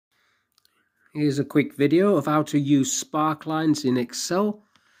Here's a quick video of how to use Sparklines in Excel.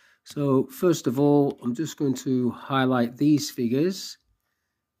 So first of all, I'm just going to highlight these figures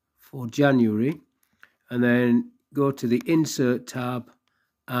for January and then go to the Insert tab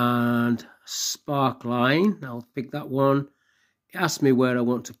and Sparkline. I'll pick that one. It asks me where I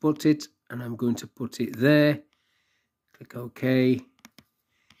want to put it and I'm going to put it there. Click OK.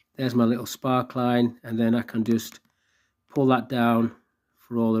 There's my little Sparkline, and then I can just pull that down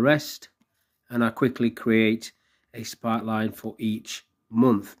for all the rest. And I quickly create a Sparkline for each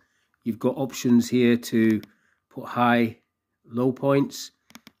month. You've got options here to put high, low points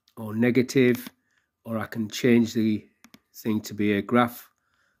or negative, or I can change the thing to be a graph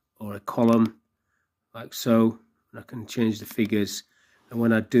or a column like so. And I can change the figures, and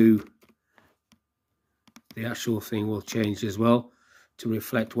when I do, the actual thing will change as well to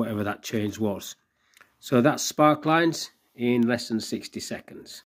reflect whatever that change was. So that's Sparklines in less than 60 seconds.